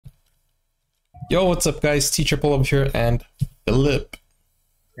Yo, what's up, guys? Teacher Pull-Up here and Philip.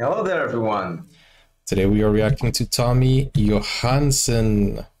 Hello there, everyone. Today we are reacting to Tommy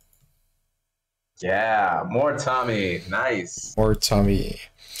Johansson. Yeah, more Tommy. Nice. More Tommy.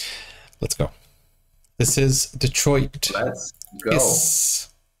 Let's go. This is Detroit. Let's go. Kiss.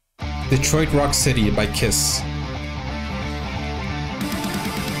 Detroit Rock City by Kiss.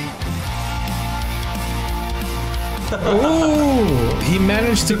 Oh, he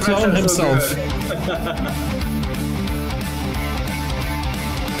managed to clone himself. So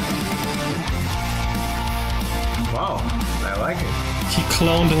wow, I like it. He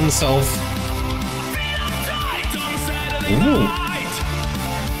cloned himself. Ooh.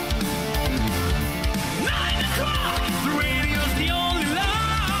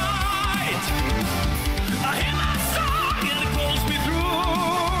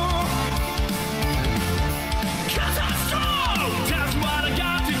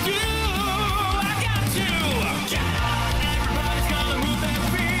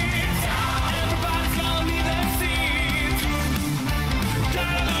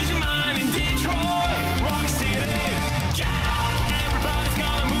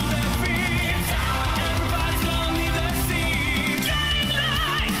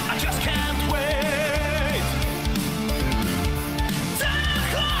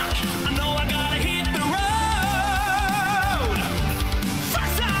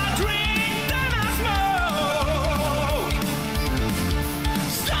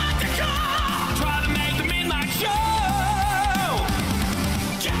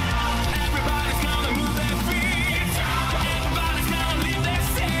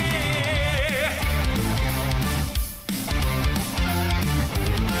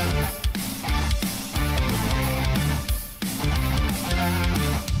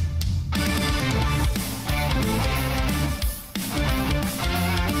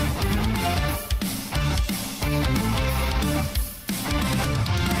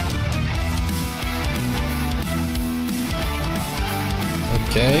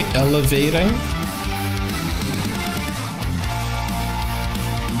 Okay, elevating.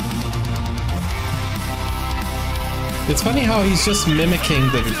 It's funny how he's just mimicking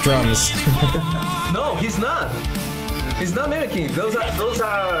the drums. No, he's not. He's not mimicking. Those are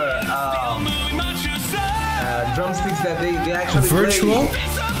drumsticks that they actually virtual. Play.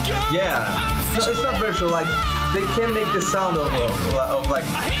 Yeah, no, it's not virtual. Like they can make the sound of like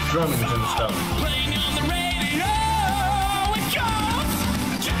drumming and stuff.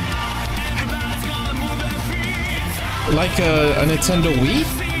 Like a Nintendo Wii?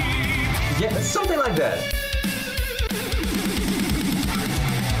 Yeah, something like that.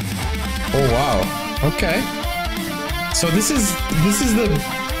 Oh wow. Okay. So this is the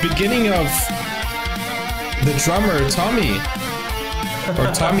beginning of the drummer Tommy.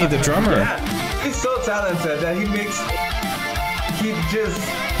 Or Tommy the drummer. Yeah, he's so talented that he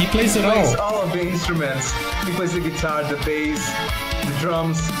plays it all of the instruments. He plays the guitar, the bass, the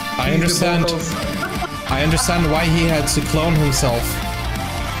drums. I understand. I understand why he had to clone himself.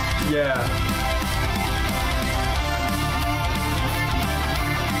 Yeah.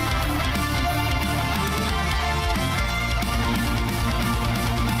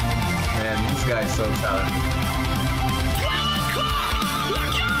 Man, this guy is so talented.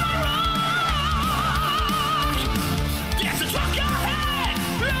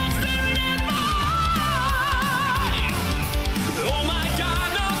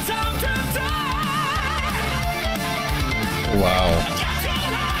 Wow.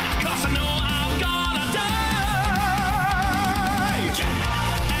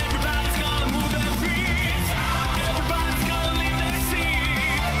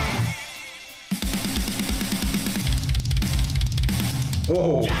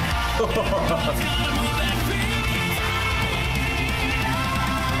 Whoa.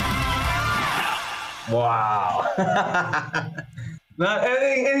 Wow.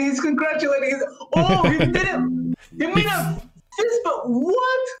 and he's congratulating. Oh, he did it. He made a fist, but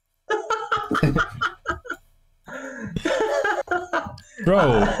what?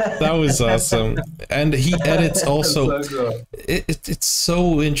 Bro, that was awesome. And he edits also. So cool. It's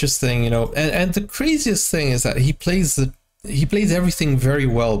so interesting, you know. And the craziest thing is that he plays everything very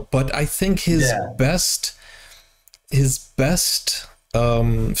well, but I think his best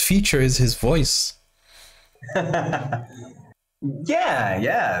feature is his voice.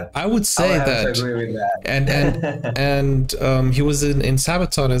 Yeah. I would say that. Agree with that. And he was in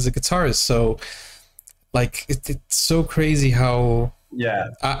Sabaton as a guitarist, so like it's so crazy how. Yeah,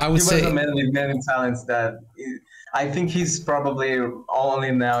 I would say many talents that I think he's probably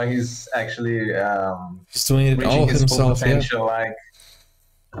only now he's actually he's doing it all himself. Potential, like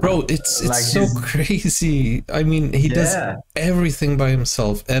Bro, it's Like so crazy. I mean, he does everything by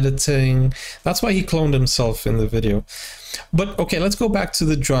himself, editing. That's why he cloned himself in the video. But okay, let's go back to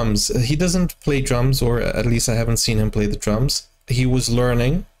the drums. He doesn't play drums, or at least I haven't seen him play the drums. He was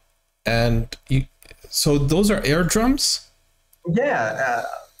learning, and so those are air drums? Yeah,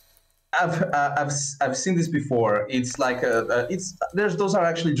 I've seen this before. It's like those are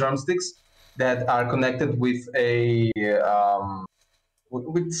actually drumsticks that are connected with a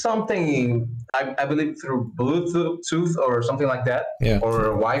with something, I believe through Bluetooth or something like that,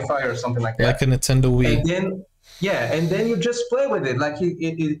 or Wi-Fi or something like that. Like a Nintendo Wii. And then and then you just play with it. Like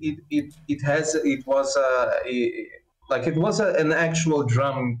it was an actual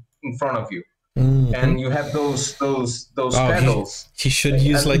drum in front of you. Mm-hmm. And you have those pedals. He should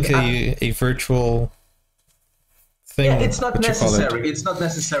use like a virtual thing. Yeah, it's not necessary. It's not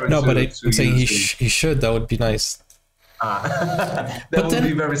necessary. No, but I'm saying he should. That would be nice. That would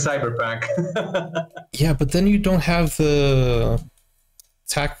be very cyberpunk. Yeah, but then you don't have the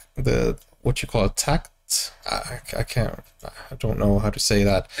what you call it, tact. I don't know how to say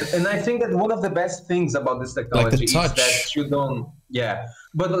that. And I think that one of the best things about this technology is that you don't. Yeah,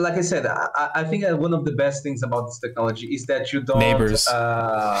 but like I said, I think that one of the best things about this technology is that you don't. Neighbors.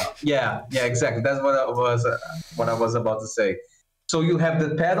 Yeah, exactly. That's what I was about to say. So you have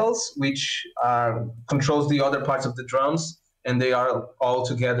the pedals, which controls the other parts of the drums, and they are all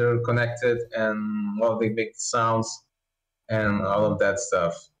together connected, and they make sounds and all of that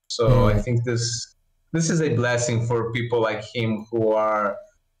stuff. So I think this is a blessing for people like him who are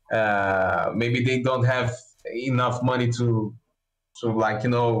maybe they don't have enough money to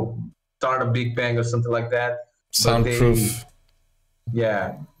start a big band or something like that. Soundproof.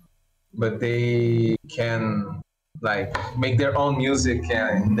 But they can make their own music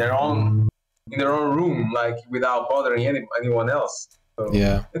in their own room, without bothering anyone else. So.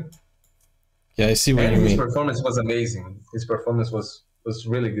 Yeah, I see what you mean. His performance was amazing. His performance was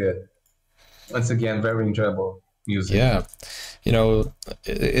really good. Once again, very enjoyable music. Yeah,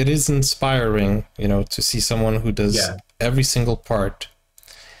 it is inspiring, to see someone who does every single part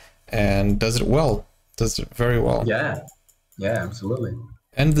and does it very well. Yeah, absolutely.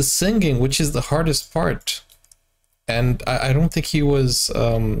 And the singing, which is the hardest part. And I don't think he was.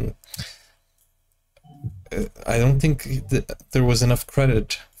 I don't think there was enough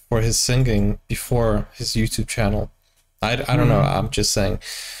credit for his singing before his YouTube channel. I don't know. I'm just saying.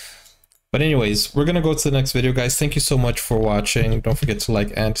 But anyways, we're gonna go to the next video, guys. Thank you so much for watching. Don't forget to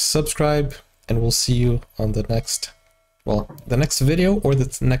like and subscribe, and we'll see you on the next video or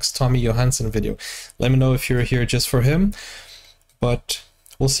the next Tommy Johansson video. Let me know if you're here just for him. But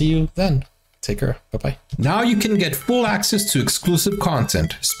we'll see you then. Take care. Bye-bye. Now you can get full access to exclusive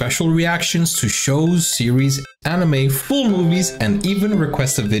content, special reactions to shows, series, anime, full movies, and even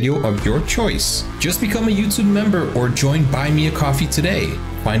request a video of your choice. Just become a YouTube member or join Buy Me a Coffee today.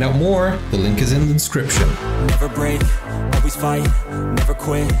 Find out more. The link is in the description. Never break, always fight, never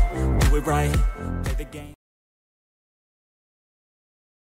quit, do it right, play the game.